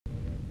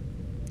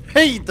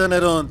Hey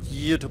Internet und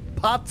YouTube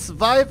Part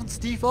 2 von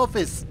Steve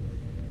Office.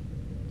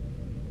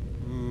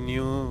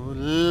 New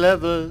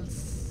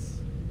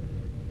Levels.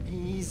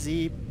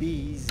 Easy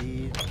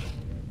peasy.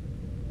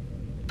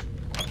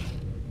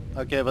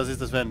 Okay, was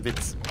ist das für ein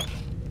Witz?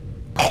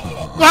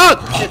 Ah!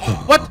 Shit!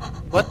 What?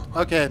 What?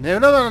 Okay,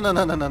 nein.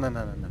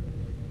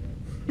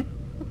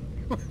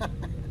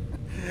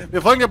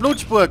 Wir folgen der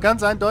Blutspur,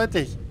 ganz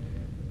eindeutig.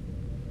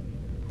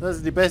 Das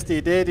ist die beste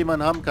Idee, die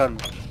man haben kann.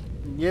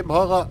 In jedem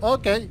Horror.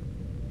 Okay.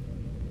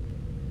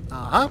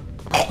 Aha.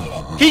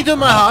 Key to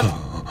my heart.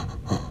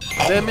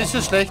 Wem ist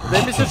es schlecht?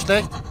 Wem ist es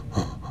schlecht?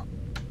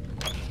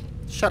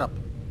 Shut up.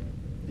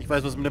 Ich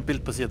weiß, was mit dem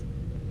Bild passiert.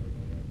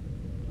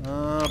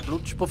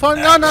 Blutspur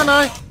folgen. Nein, nein,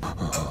 nein.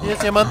 Hier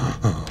ist jemand.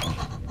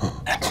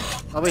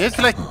 Aber hier ist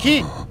vielleicht ein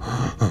Key.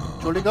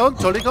 Entschuldigung.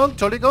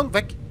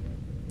 Weg.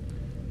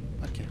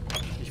 Okay.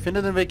 Ich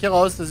finde den Weg hier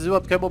raus. Das ist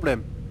überhaupt kein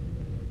Problem.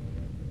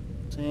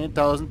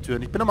 10.000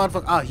 Türen. Ich bin am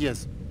Anfang... Ah, hier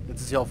ist.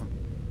 Jetzt ist sie offen.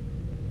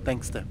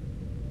 Denkste.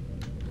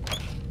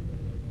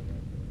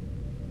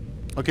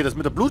 Okay, das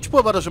mit der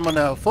Blutspur war da schon mal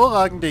eine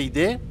hervorragende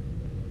Idee.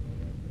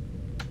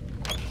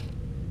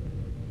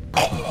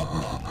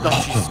 Oh,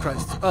 Jesus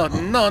Christ. Oh,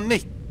 no,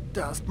 nicht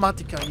der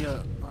Asthmatiker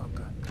hier. Oh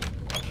Gott.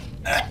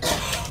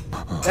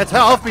 Jetzt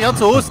hör auf, mich an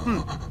zu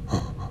husten.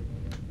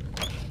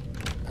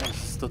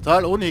 Das ist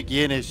total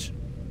unhygienisch.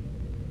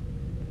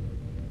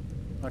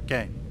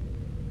 Okay.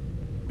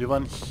 Wir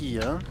waren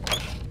hier.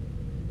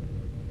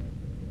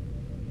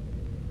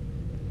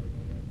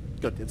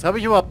 Gut, jetzt habe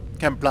ich überhaupt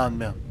keinen Plan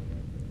mehr.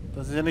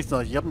 Das ist ja nichts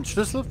Neues. Ich habe einen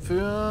Schlüssel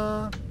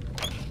für...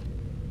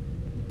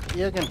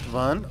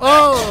 Irgendwann...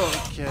 Oh,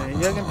 okay.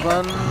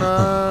 Irgendwann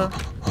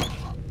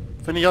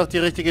finde ich auch die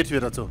richtige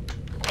Tür dazu.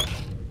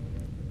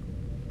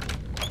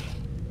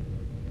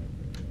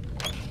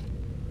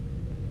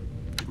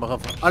 Ich mache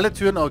einfach alle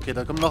Türen. Okay,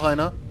 da kommt noch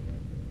einer.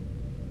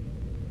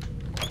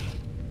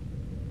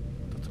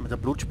 Das mit der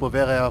Blutspur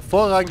wäre eine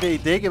hervorragende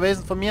Idee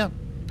gewesen von mir.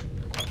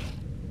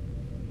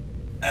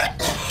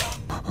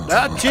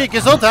 Ja, tschüss,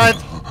 Gesundheit!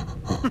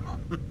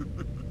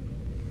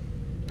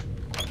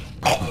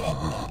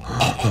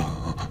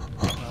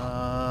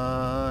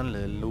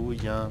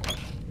 Halleluja.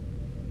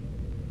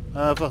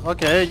 Einfach,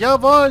 okay,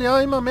 jawohl, ja,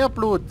 immer mehr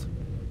Blut.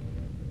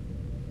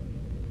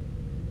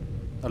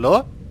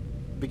 Hallo?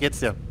 Wie geht's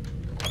dir?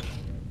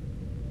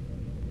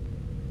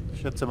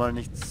 Ich schätze mal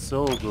nicht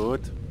so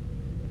gut.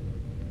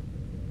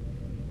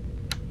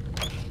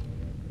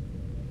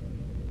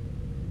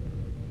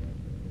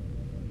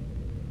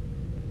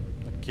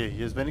 Okay,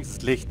 hier ist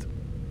wenigstens Licht.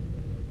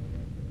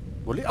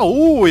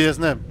 Oh, hier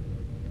ist eine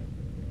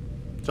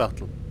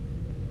Schachtel.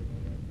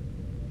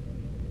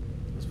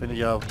 Das finde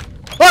ich auch...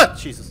 Oh,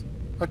 Jesus.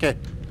 Okay.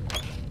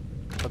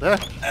 Warte.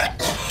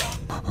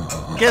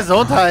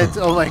 Gesundheit.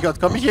 Oh mein Gott,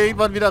 komme ich hier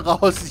irgendwann wieder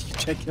raus? Ich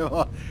checke.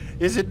 Oh.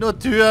 Hier sind nur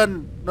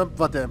Türen.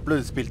 Warte, ein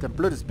blödes Bild.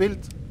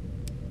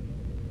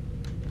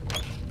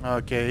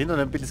 Okay, hinter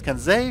dem Bild ist kein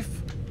Safe.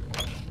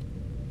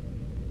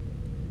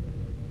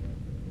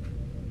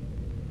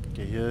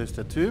 Okay, hier ist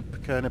der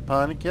Typ. Keine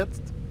Panik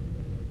jetzt.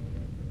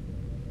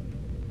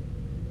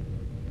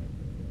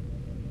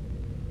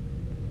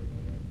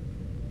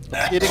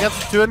 Habt ihr die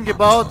ganzen Türen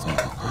gebaut?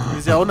 Das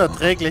ist ja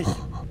unerträglich.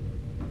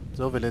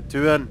 So viele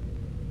Türen.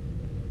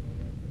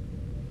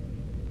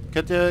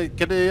 Könnt ihr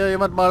hier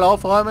jemand mal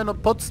aufräumen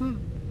und putzen?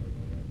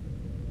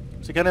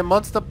 Ist hier keine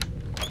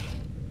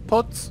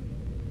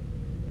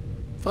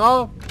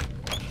Monsterputzfrau?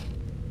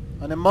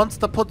 Eine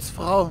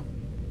Monsterputzfrau,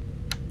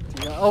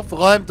 die hier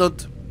aufräumt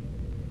und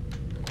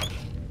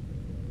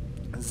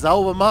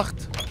sauber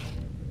macht.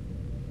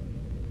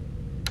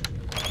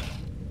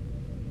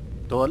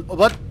 Door... Oh,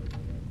 was?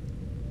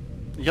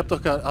 Ich hab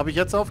doch gar... Habe ich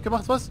jetzt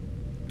aufgemacht, was?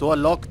 Door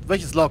locked.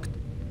 Welches locked?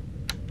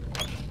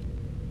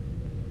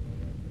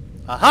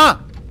 Aha!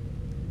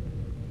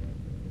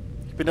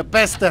 Ich bin der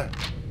beste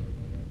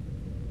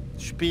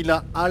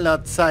Spieler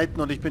aller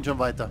Zeiten und ich bin schon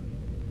weiter.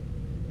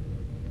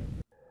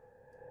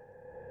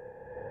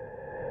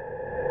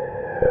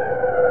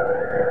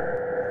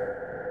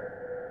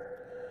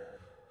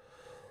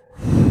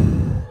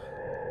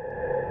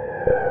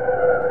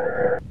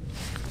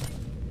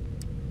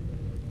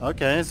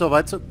 Okay,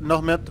 soweit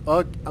noch mehr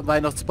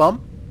Weihnachtsbaum.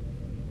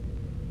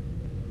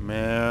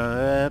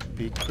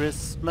 Happy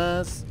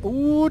Christmas.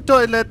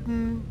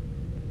 Toiletten.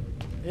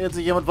 Hier hat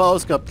sich jemand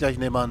verausgabt gleich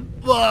nebenan.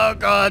 Oh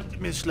Gott,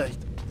 mir ist schlecht.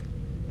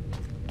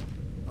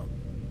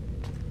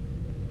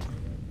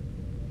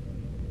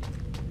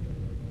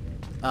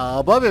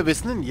 Aber wir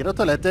wissen, in jeder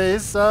Toilette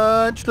ist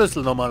ein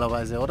Schlüssel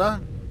normalerweise, oder?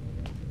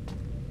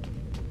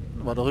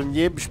 War doch in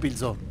jedem Spiel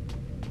so.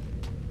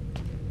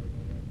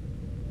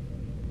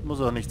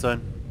 Muss auch nicht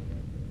sein.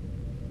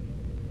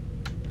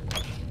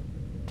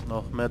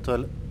 Noch mehr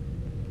Toilette.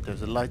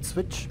 There's a light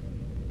switch.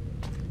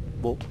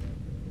 Wo?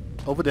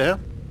 Over there?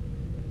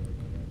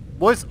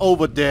 Wo ist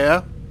over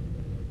there?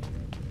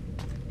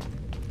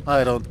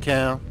 I don't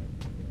care.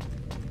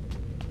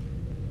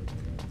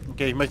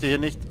 Okay, ich möchte hier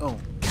nicht... Oh.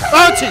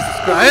 Oh, Jesus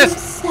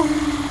Christ!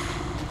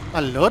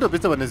 Hallo, du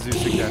bist aber eine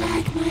süße Kleine.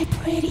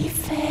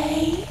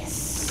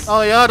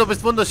 Oh ja, du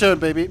bist wunderschön,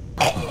 Baby.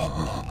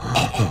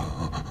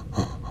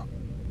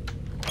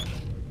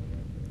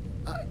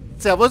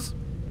 Servus.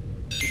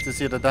 Ist das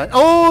hier dein...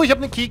 Oh, ich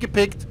habe einen Key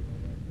gepickt.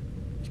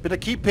 Ich bin der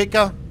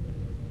Keypicker.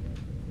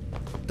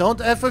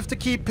 Don't F with the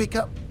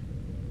Keypicker.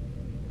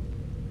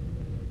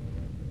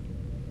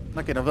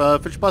 Okay,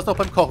 dann viel Spaß noch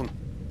beim Kochen.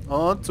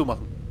 Und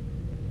zumachen.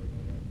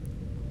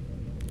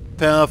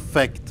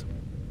 Perfekt.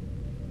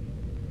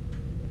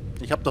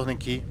 Ich habe doch einen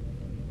Key.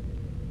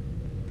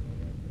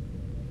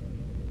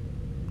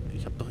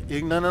 Ich habe doch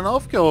irgendeinen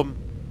aufgehoben.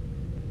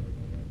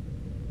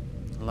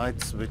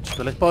 Light Switch.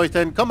 Vielleicht brauche ich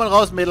den. Komm mal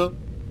raus, Mädel.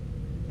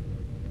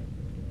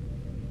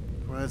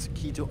 Where's the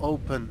key to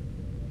open?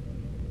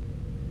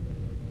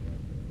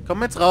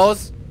 Komm jetzt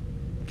raus.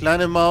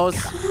 Kleine Maus.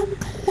 Come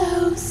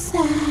closer.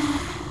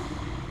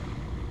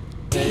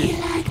 Do you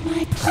like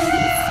my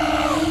pretty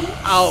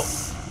face? Au.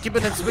 Gib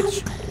mir den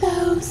Switch.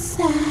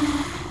 Closer.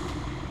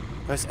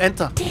 Da ist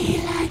Enter. Do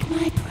you like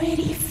my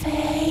pretty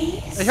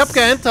face? Ich hab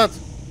geentert.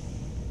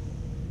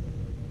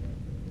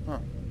 Ah.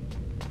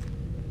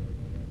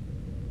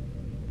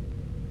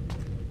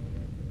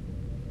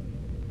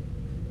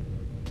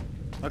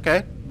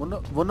 Okay,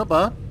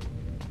 wunderbar.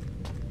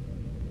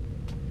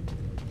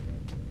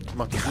 Ich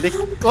mach das Licht.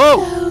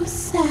 Oh!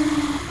 Closer.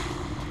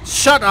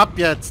 Shut up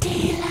jetzt! Do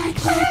you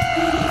like my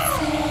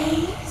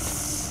pretty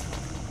face?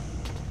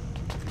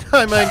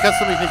 Immerhin kannst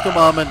du mich nicht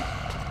umarmen.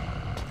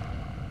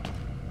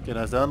 Okay,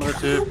 da ist der andere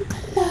Typ.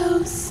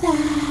 Closer.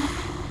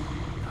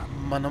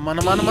 Mann, oh Mann,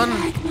 oh Mann, oh Mann. Do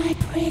you like my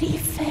pretty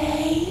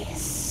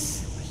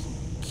face?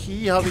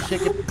 Key habe ich hier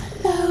ge...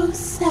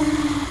 Closer.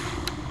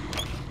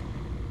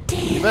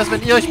 Wie wär's,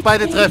 wenn ihr euch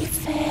beide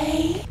trefft?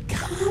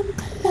 Come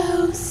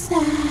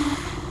closer.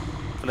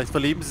 Vielleicht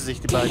verlieben sie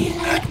sich, die beiden.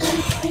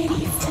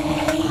 Pretty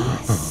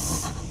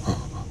face.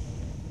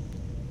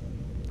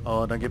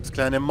 Oh, dann gibt's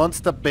kleine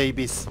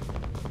Monster-Babys.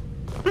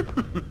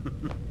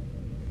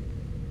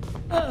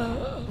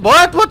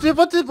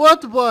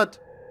 What?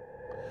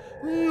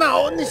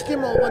 No, nicht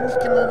Game Over, nicht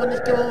Game Over,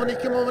 nicht Game Over,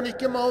 nicht Game Over, nicht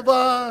Game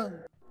Over.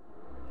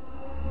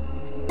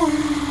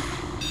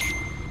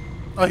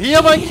 Oh,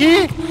 hier mein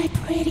Key. My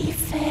pretty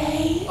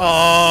face.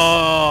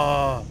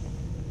 Oh.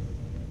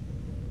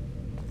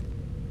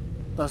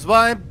 Das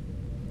war ein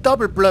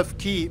Double Bluff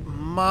Key.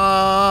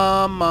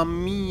 Mama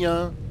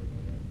mia.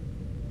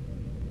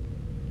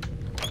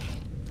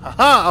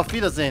 Haha, auf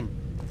Wiedersehen.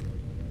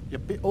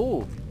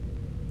 Oh.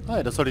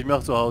 Ah, das sollte ich mir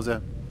auch zu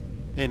Hause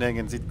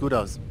hinhängen. Sieht gut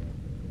aus.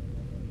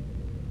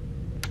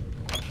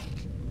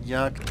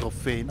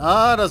 Jagdtrophäen.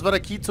 Ah, das war der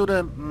Key zu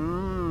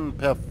dem...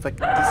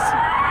 perfektes.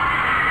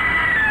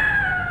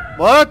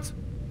 What?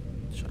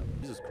 Shut up,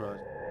 Jesus Christ.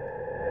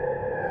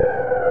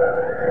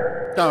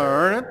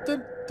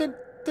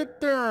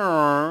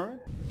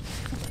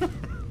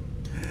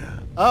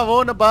 Ah,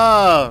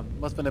 wunderbar.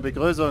 Was für eine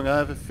Begrüßung. I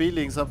have a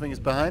feeling something is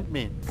behind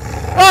me.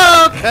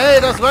 Okay,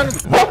 das war...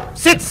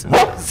 Sitz!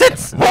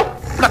 Sitz!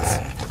 Platz!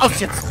 Aus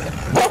jetzt!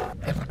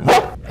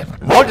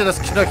 Hol dir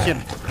das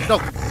Knöchchen!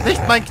 Knochen!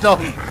 Nicht mein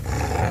Knochen!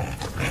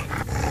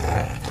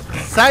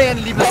 Sei ein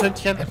liebes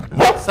Hündchen!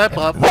 Sei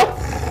brav!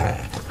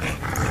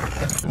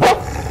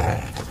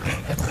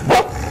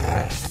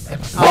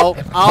 Au!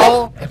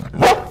 Au!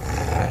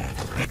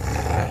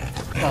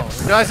 Oh,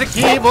 da ist ein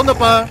Key!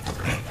 Wunderbar!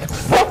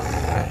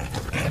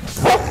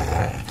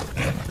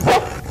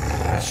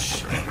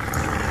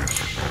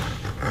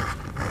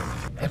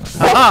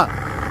 Aha!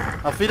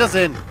 Auf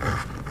Wiedersehen!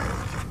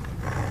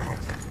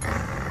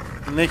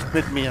 Nicht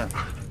mit mir.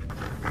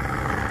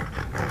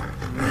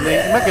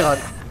 Nee, immer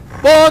gerade.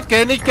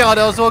 Okay, nicht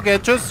geradeaus, okay.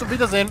 Tschüss, auf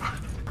Wiedersehen.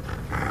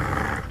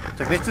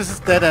 Sag nicht, das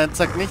ist Dead End.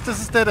 Sag nicht, das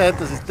ist Dead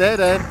End. Das ist Dead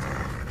End.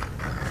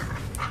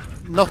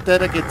 Noch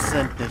Deader geht's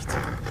End nicht.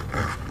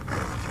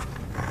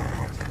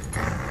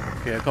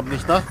 Okay, er kommt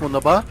nicht nach.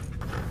 Wunderbar.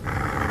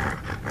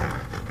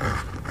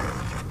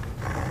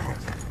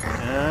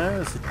 Okay,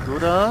 das sieht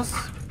gut aus.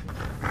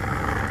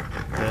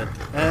 Dead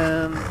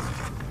End.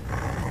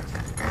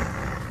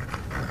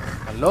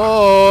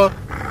 Hallo?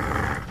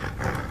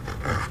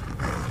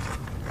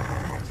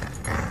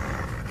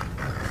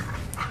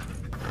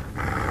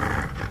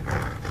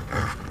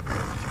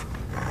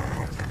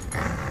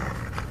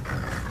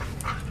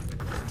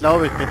 Ich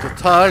glaube, ich bin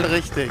total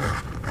richtig.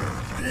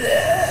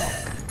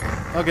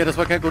 Okay, das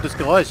war kein gutes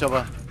Geräusch,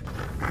 aber...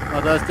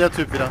 Ah, da ist der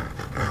Typ wieder.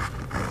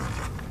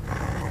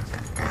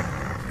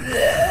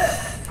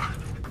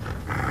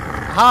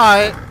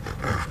 Hi!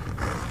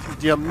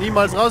 Die haben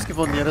niemals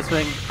rausgefunden hier,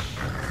 deswegen...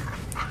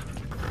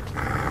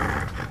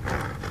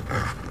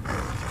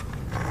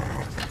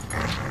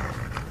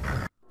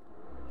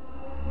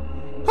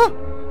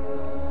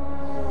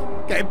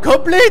 Game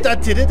complete, I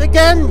did it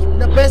again! Ich bin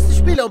der beste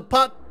Spieler und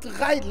Part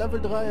 3,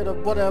 Level 3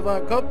 oder whatever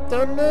kommt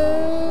dann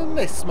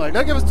nächstes Mal.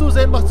 Danke fürs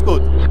Zusehen, macht's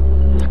gut.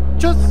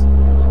 Tschüss!